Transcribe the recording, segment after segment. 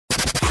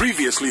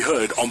Previously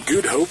heard on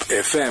Good Hope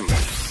FM.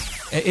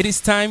 It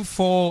is time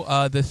for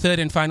the third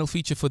and final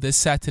feature for this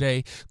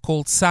Saturday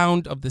called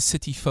Sound of the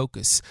City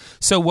Focus.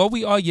 So what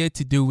we are here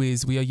to do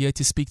is we are here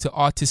to speak to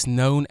artists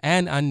known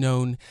and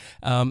unknown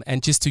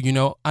and just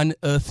to,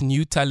 unearth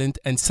new talent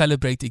and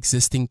celebrate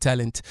existing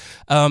talent.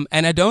 And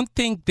I don't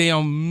think there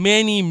are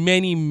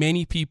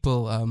many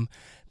people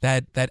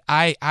that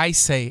I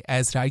say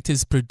as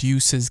writers,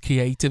 producers,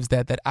 creatives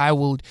that I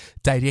will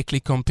directly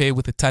compare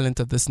with the talent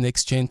of this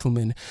next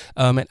gentleman.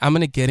 And I'm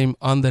going to get him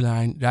on the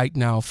line right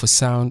now for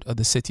Sound of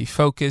the City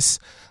Focus.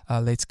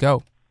 Let's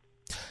go.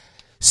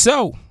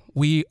 So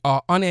we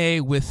are on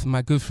air with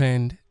my good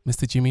friend,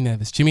 Mr. Jimmy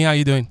Nevis. Jimmy, how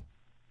you doing?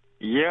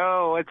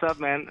 Yo, what's up,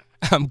 man?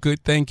 I'm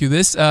good, thank you.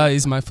 This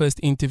is my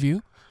first interview.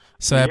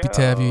 So happy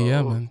to have you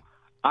here, man.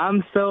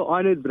 I'm so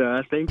honored,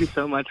 bro. Thank you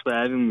so much for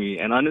having me.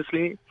 And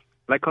honestly,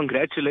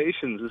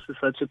 congratulations. This is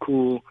such a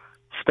cool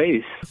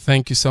space.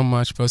 Thank you so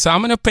much, bro. So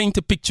I'm going to paint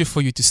a picture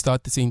for you to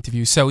start this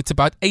interview. So it's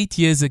about 8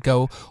 years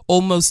ago,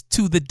 almost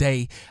to the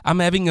day. I'm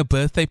having a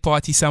birthday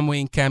party somewhere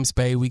in Camps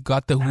Bay. We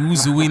got the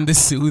who's who in the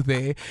zoo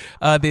there.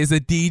 There's a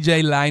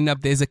DJ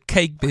lineup. There's a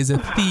cake. There's a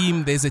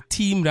theme. There's a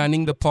team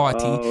running the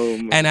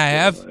party. And I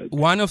have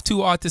one of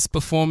two artists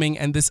performing.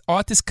 And this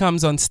artist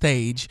comes on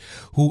stage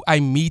who I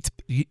meet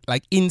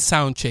in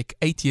soundcheck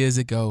 8 years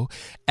ago.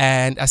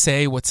 And I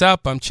say, hey, what's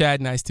up? I'm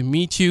Chad. Nice to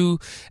meet you.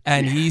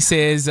 And he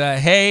says,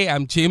 hey,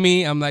 I'm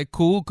Jimmy. I'm like,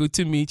 cool, good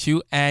to meet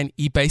you. And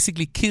he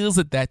basically kills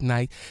it that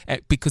night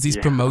because he's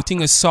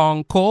promoting a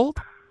song called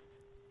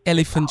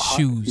Elephant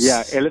Shoes.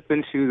 Yeah,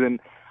 Elephant Shoes. And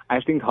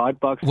I think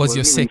Hardbox was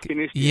your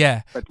second.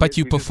 Yeah, but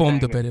you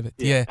performed a bit of it.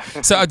 Yeah.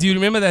 So do you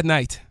remember that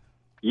night?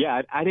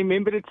 Yeah, I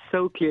remember it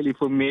so clearly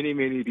for many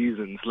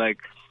reasons.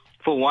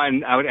 For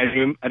one, I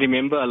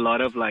remember a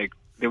lot of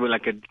there were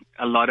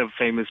a lot of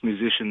famous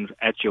musicians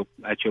at your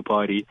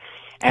party.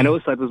 And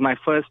also, it was my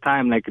first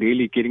time,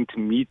 really getting to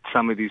meet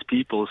some of these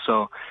people.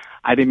 So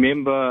I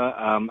remember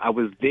I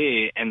was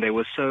there, and they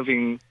were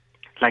serving,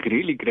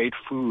 really great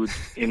food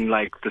in,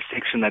 the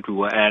section that we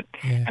were at.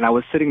 Yeah. And I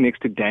was sitting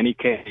next to Danny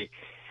Kaye.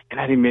 And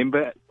I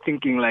remember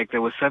thinking, they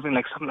were serving,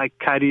 some,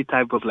 curry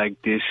type of,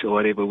 dish or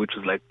whatever, which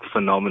was,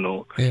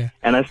 phenomenal. Yeah.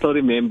 And I still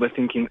remember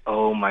thinking,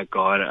 oh, my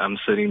God, I'm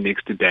sitting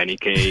next to Danny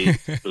Kaye.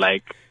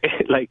 I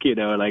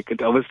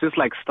was just,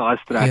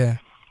 starstruck. Yeah.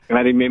 And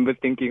I remember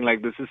thinking,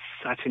 this is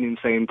such an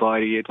insane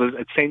party. It was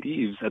at St.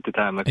 Eve's at the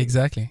time.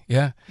 Exactly,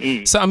 yeah.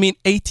 So,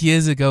 8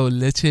 years ago,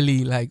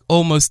 literally,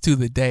 almost to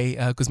the day,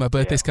 because my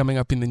birthday's coming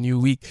up in the new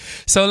week.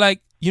 So,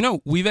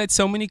 we've had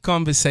so many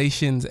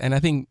conversations, and I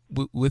think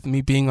with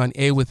me being on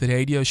air with the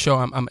radio show,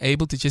 I'm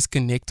able to just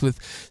connect with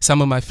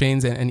some of my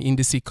friends and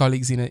industry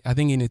colleagues in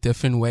a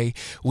different way.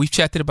 We've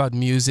chatted about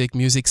music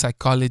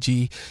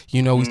psychology,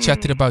 we've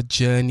chatted about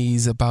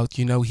journeys, about,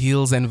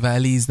 hills and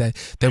valleys that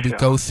we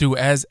go through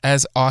as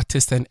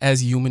artists and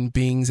as human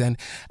beings. And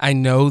I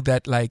know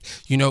that,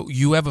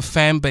 you have a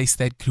fan base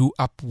that grew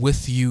up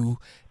with you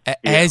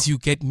as you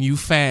get new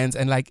fans.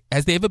 And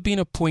has there ever been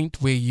a point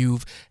where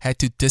you've had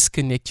to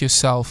disconnect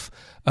yourself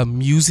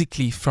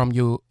musically from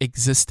your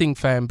existing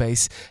fan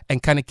base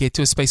and kind of get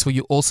to a space where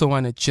you also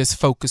want to just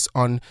focus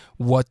on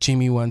what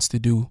Jimmy wants to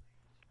do?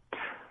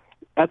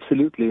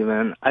 Absolutely,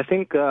 man. I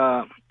think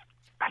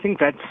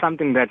that's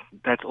something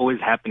that's always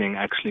happening.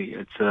 Actually,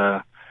 it's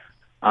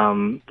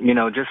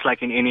just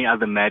like in any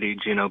other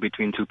marriage,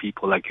 between two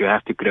people, you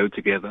have to grow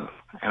together.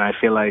 And I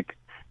feel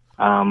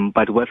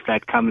but with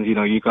that comes,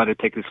 you got to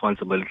take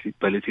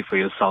responsibility for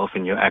yourself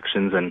and your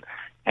actions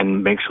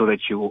and make sure that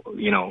you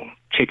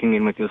checking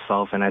in with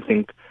yourself. And I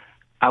think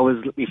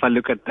if I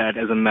look at that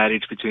as a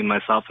marriage between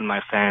myself and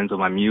my fans or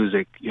my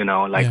music,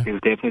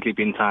 there's definitely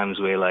been times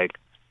where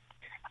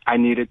I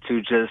needed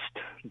to just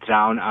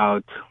drown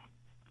out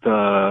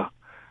the,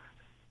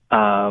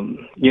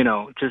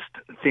 just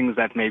things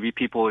that maybe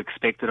people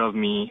expected of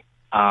me,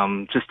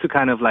 just to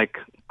kind of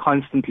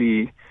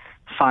constantly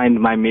find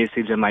my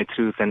message and my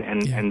truth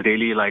and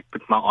really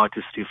put my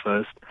artistry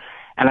first.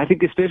 And I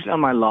think especially on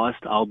my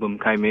last album,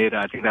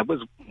 Chimera, I think that was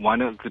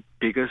one of the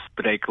biggest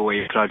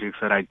breakaway projects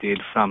that I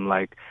did from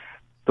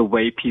the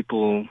way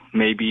people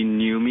maybe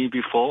knew me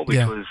before, which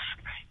was,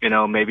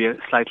 maybe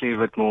slightly a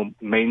bit more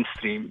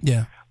mainstream.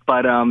 Yeah.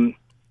 But,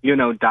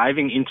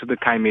 diving into the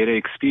Chimera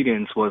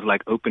experience was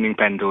opening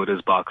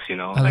Pandora's box,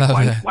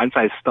 once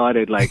I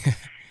started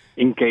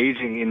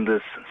engaging in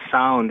this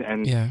sound.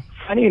 And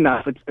funny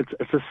enough,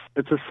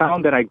 it's a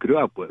sound that I grew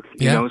up with,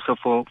 so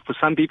for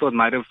some people it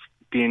might have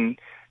been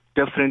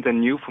different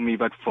and new for me,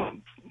 but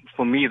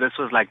for me this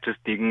was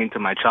just digging into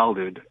my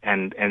childhood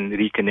and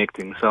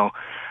reconnecting. So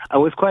it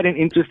was quite an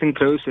interesting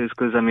process,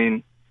 because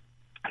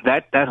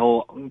that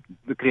whole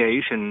the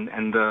creation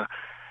and the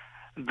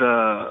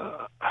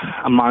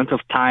amount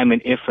of time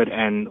and effort,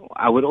 and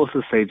I would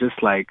also say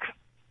just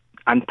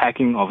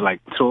unpacking of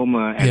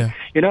trauma and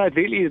it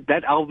really,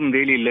 that album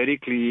really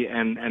lyrically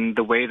and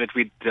the way that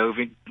we dove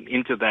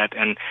into that,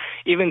 and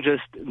even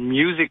just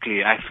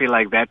musically, I feel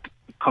that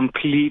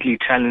completely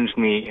challenged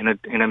me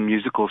in a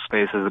musical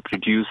space as a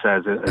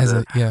producer, as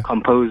a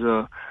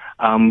composer.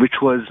 which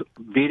was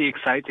very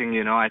exciting.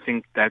 I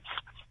think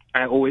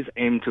I always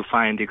aim to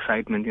find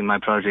excitement in my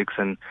projects,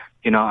 and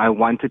I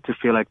wanted to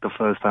feel like the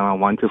first time. I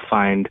want to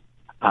find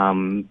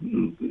the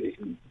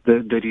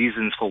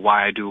reasons for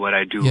why I do what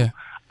I do,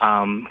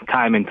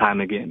 time and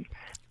time again.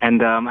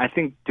 And I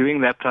think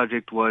doing that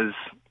project was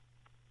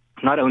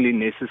not only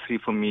necessary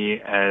for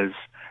me as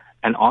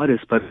an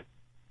artist, but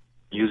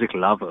music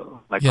lover,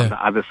 like on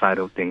the other side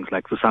of things,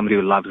 like for somebody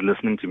who loves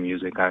listening to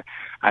music. I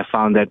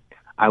found that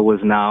I was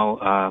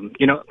now,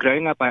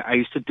 growing up, I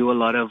used to do a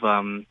lot of,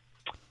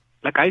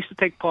 I used to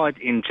take part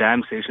in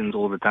jam sessions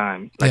all the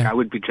time. Like I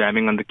would be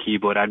jamming on the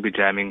keyboard, I'd be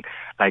jamming,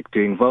 like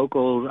doing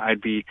vocals, I'd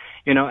be,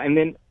 and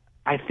then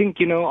I think,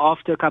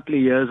 after a couple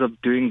of years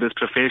of doing this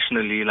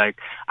professionally, like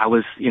I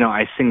was,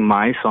 I sing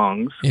my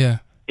songs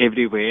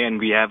everywhere, and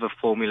we have a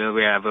formula,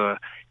 we have a,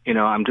 it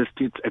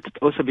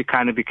also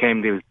kind of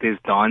became, there's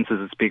dances,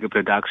 it's bigger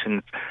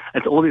production,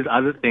 it's all these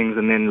other things.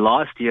 And then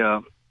last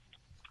year,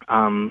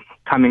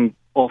 coming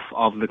off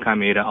of the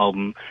Camera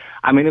album,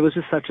 I mean, it was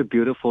just such a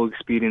beautiful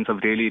experience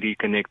of really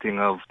reconnecting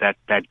of that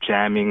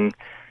jamming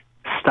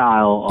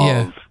style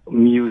of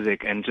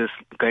music, and just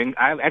going,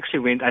 I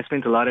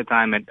spent a lot of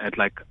time at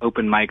like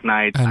open mic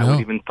nights. I would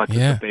even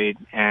participate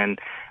and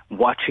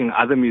watching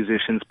other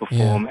musicians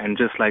perform and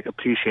just like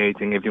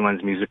appreciating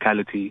everyone's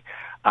musicality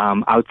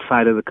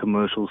outside of the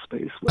commercial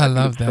space. I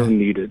love that. So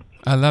needed.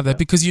 I love that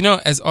because,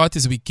 as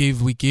artists, we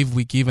give,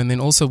 and then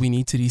also we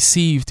need to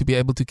receive to be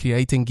able to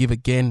create and give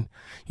again,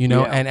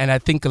 and I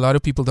think a lot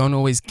of people don't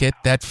always get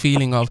that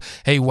feeling of,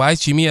 hey, why is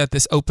Jimmy at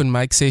this open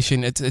mic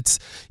session? It's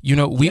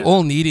we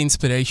all need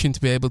inspiration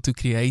to be able to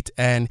create,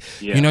 and,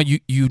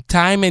 you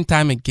time and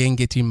time again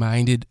get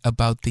reminded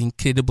about the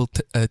incredible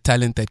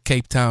talent that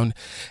Cape Town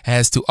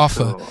has to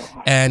offer.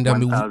 And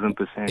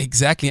 1,000%.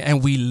 Exactly.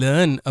 And we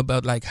learn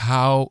about like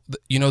how,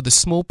 the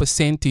small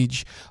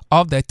percentage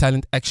of that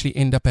talent actually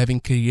end up having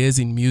careers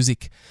in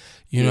music,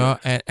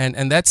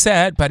 and that's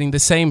sad, but in the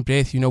same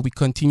breath, we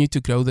continue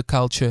to grow the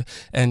culture,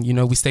 and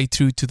we stay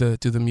true to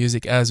the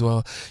music as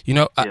well.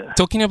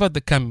 Talking about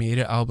the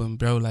Camera album,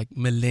 bro, like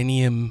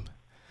Millennium,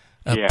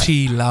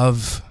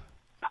 Pre-Love,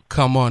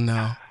 come on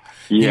now.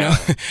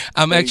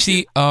 I'm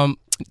actually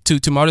to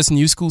tomorrow's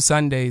New School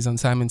Sundays on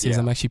Saaiman Says,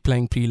 I'm actually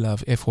playing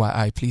Pre-Love,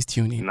 FYI, please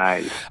tune in.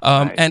 Nice.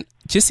 And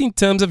just in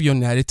terms of your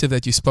narrative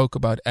that you spoke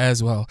about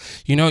as well,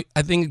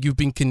 I think you've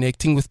been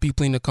connecting with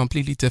people in a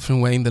completely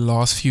different way in the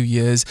last few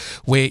years,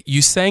 where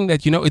you're saying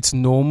that, it's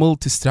normal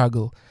to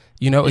struggle.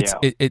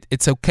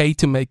 It's okay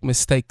to make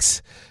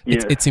mistakes.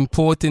 It's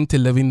important to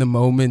live in the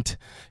moment.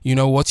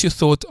 What's your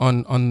thought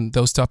on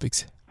those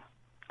topics?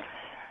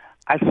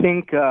 I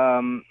think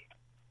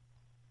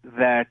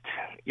that,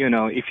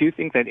 if you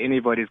think that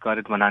anybody's got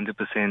it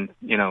 100%,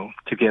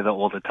 together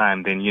all the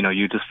time, then,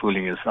 you're just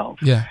fooling yourself.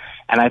 Yeah.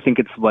 And I think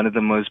it's one of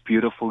the most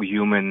beautiful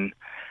human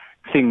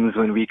things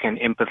when we can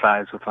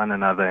empathize with one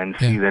another and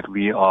see that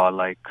we are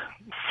like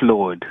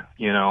flawed,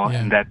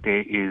 and that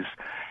there is,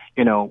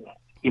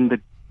 in the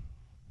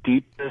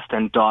deepest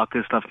and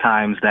darkest of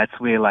times, that's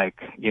where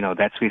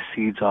that's where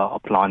seeds are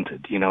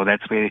planted,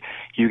 that's where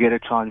you get a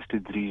chance to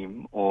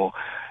dream, or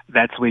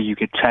that's where you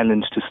get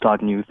challenged to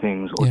start new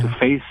things or to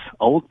face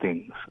old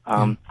things.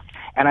 And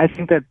I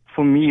think that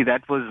for me,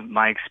 that was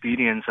my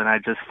experience, and I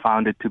just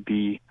found it to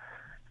be,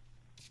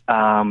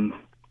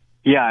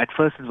 at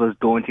first it was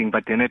daunting,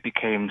 but then it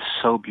became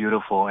so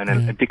beautiful,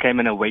 and it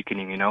became an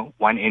awakening,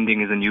 One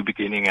ending is a new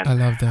beginning, and I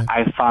love that.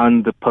 I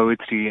found the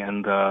poetry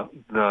and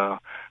the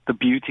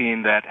beauty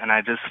in that, and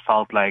I just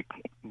felt like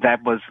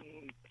that was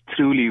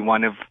truly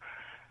one of,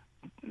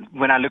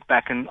 when I look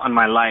back on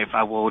my life,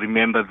 I will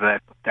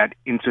remember that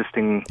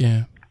interesting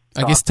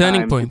I guess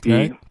turning point,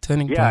 right?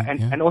 Turning point.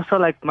 And also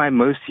like my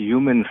most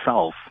human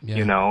self,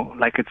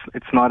 like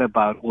it's not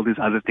about all these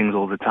other things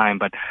all the time,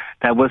 but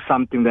that was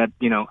something that,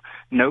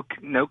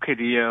 no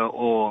career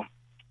or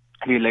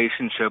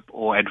relationship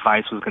or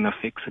advice was going to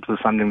fix. It was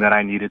something that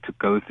I needed to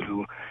go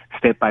through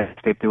step by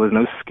step. There was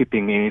no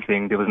skipping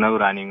anything. There was no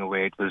running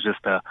away. It was just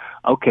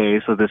okay,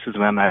 so this is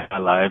where I'm at in my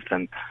life,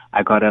 and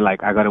I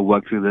gotta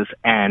work through this,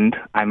 and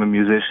I'm a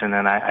musician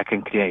and I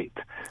can create.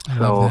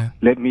 So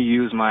let me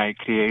use my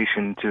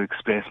creation to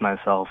express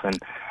myself, and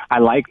I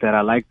like that.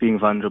 I like being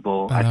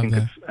vulnerable. I think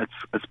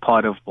it's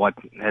part of what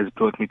has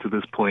brought me to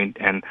this point,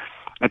 and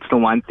it's the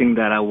one thing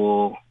that I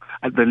will,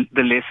 the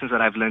lessons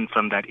that I've learned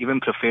from that, even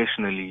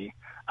professionally,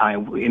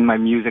 in my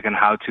music, and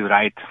how to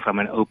write from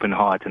an open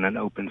heart and an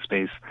open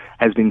space,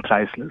 has been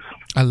priceless.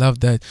 I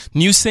love that.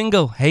 New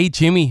single, Hey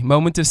Jimmy,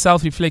 moment of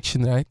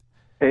self-reflection, right?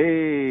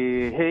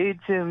 Hey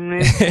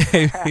Jimmy.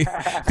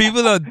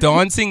 People are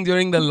dancing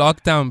during the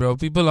lockdown, bro.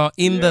 People are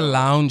in the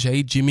lounge,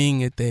 hey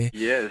Jimmying it there.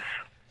 Yes.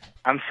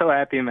 I'm so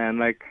happy, man.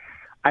 Like,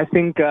 I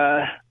think,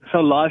 so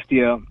last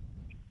year,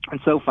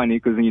 it's so funny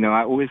because,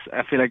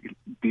 I feel like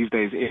these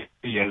days every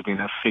year has been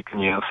a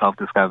freaking year of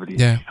self-discovery.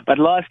 Yeah. But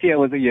last year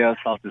was a year of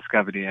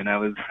self-discovery, and I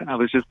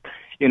was just,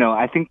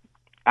 I think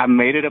I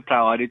made it a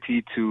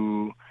priority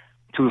to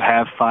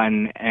have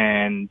fun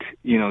and,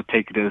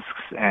 take risks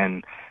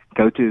and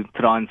go to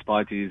trance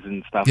parties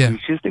and stuff. Yeah.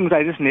 Which is things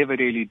I just never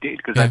really did,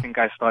 because I think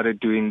I started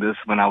doing this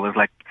when I was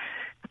like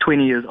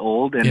 20 years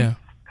old, and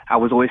I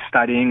was always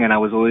studying, and I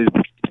was always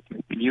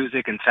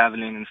music and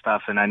traveling and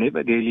stuff, and I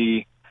never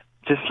really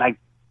just like,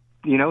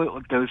 you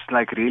know, those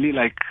like really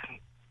like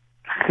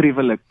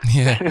frivolous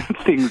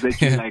things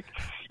that you like,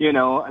 you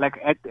know, like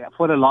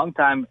for a long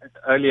time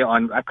earlier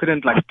on, I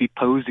couldn't like be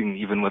posing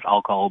even with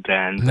alcohol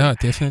brands. No,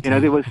 definitely. You know,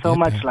 there was so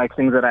much like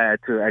things that I had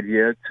to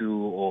adhere to,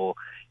 or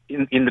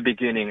in the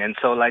beginning. And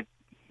so like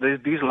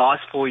these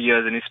last 4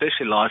 years, and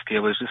especially last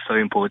year, was just so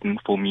important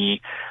for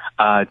me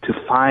to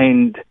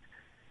find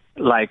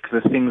like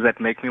the things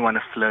that make me want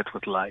to flirt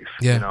with life,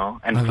 you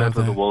know, and flirt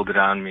with the world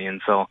around me. And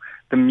so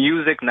the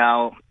music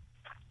now,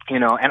 you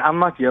know, and I'm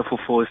not here for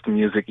forced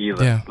music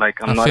either. Yeah,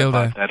 like I'm not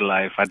about that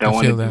life. I don't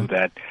want to do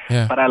that.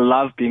 Yeah. But I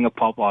love being a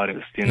pop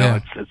artist. You know,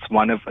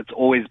 it's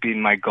always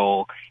been my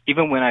goal.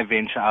 Even when I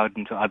venture out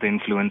into other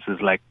influences,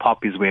 like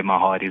pop is where my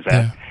heart is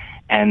at.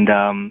 And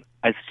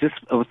it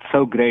was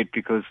so great,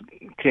 because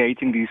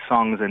creating these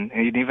songs and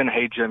even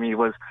Hey Jimmy it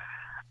was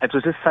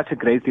just such a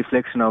great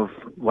reflection of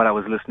what I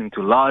was listening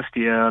to last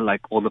year, like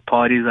all the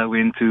parties I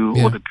went to,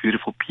 all the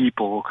beautiful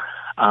people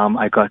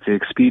I got to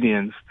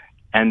experience.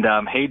 And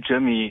Hey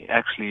Jimmy,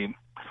 actually,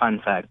 fun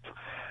fact,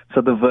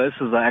 so the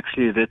verses are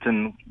actually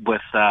written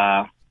with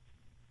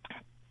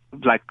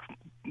like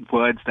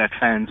words that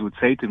fans would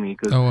say to me,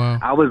 because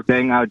I was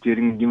going out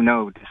during, you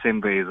know,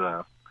 December is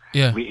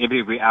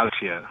we out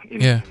here in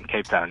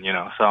Cape Town, you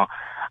know. So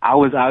I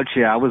was out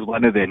here. I was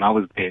one of them. I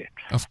was there.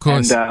 Of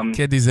course. And,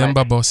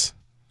 December boss.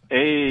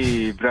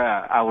 Hey,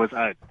 bruh, I was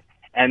out.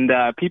 And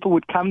people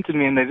would come to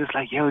me and they're just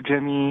like, yo,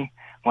 Jimmy,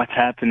 what's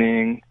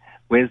happening?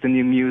 Where's the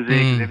new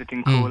music? Is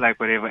everything cool? Like,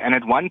 whatever. And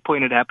at one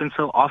point, it happened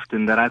so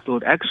often that I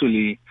thought,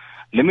 actually,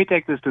 let me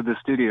take this to the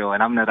studio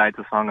and I'm going to write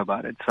a song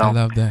about it. So I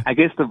love that. I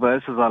guess the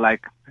verses are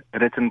like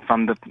written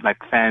from the like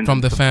fans.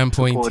 From the fan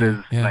point of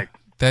view. Yeah. Like,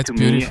 that's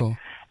beautiful. Me.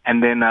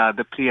 And then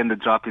the pre and the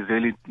drop is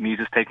really me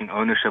just taking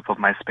ownership of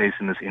my space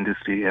in this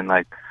industry, and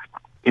like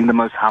in the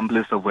most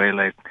humblest of way,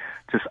 like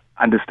just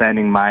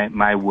understanding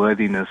my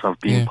worthiness of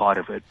being part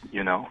of it,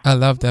 you know. I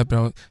love that,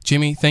 bro.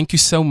 Jimmy, thank you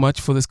so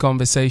much for this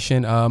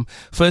conversation.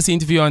 First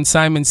interview on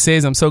Saaiman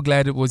Says. I'm so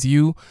glad it was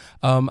you.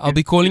 I'll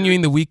be calling you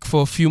in the week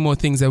for a few more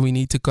things that we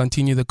need to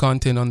continue the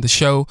content on the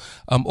show.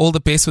 All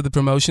the best for the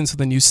promotions for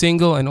the new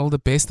single, and all the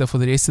best for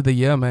the rest of the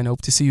year, man.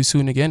 Hope to see you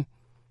soon again.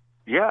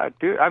 Yeah,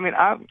 dude. I mean,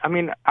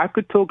 I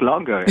could talk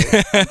longer. I'm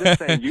just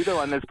saying, you're the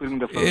one that's putting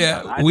the phone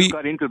down. I just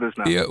got into this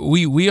now. Yeah,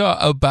 we are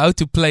about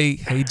to play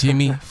Hey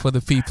Jimmy for the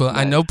people. Nice.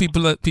 I know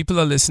people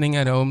are listening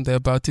at home. They're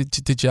about to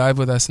jive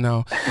with us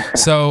now.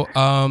 So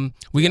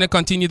we're gonna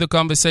continue the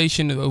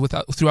conversation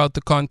throughout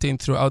the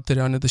content, throughout the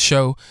run of the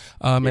show.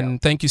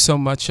 And thank you so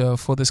much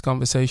for this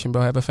conversation,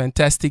 bro. Have a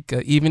fantastic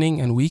evening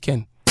and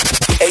weekend.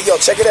 Hey, yo,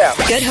 check it out.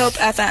 Good Hope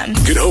FM.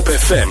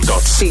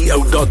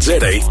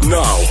 GoodHopeFM.co.za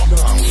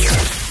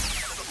now.